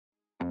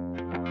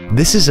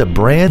This is a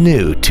brand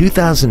new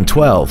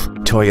 2012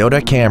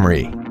 Toyota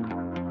Camry.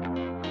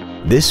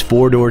 This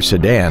four-door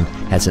sedan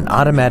has an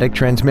automatic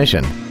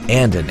transmission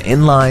and an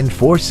inline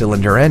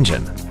four-cylinder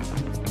engine.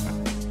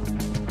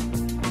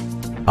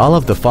 All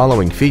of the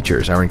following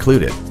features are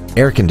included: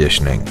 air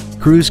conditioning,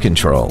 cruise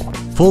control,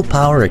 full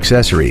power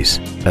accessories,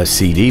 a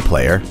CD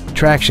player,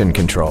 traction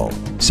control,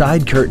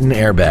 side curtain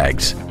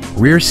airbags,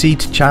 rear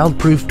seat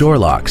child-proof door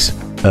locks,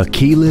 a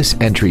keyless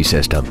entry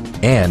system,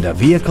 and a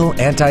vehicle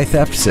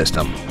anti-theft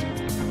system.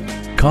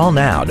 Call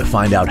now to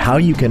find out how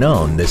you can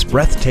own this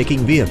breathtaking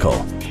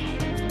vehicle.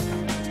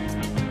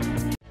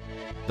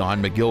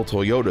 Don McGill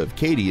Toyota of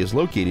Katy is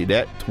located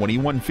at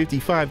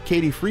 2155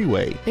 Katy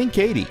Freeway in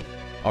Katy.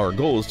 Our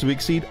goal is to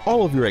exceed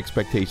all of your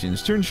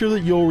expectations to ensure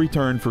that you'll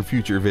return for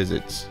future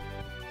visits.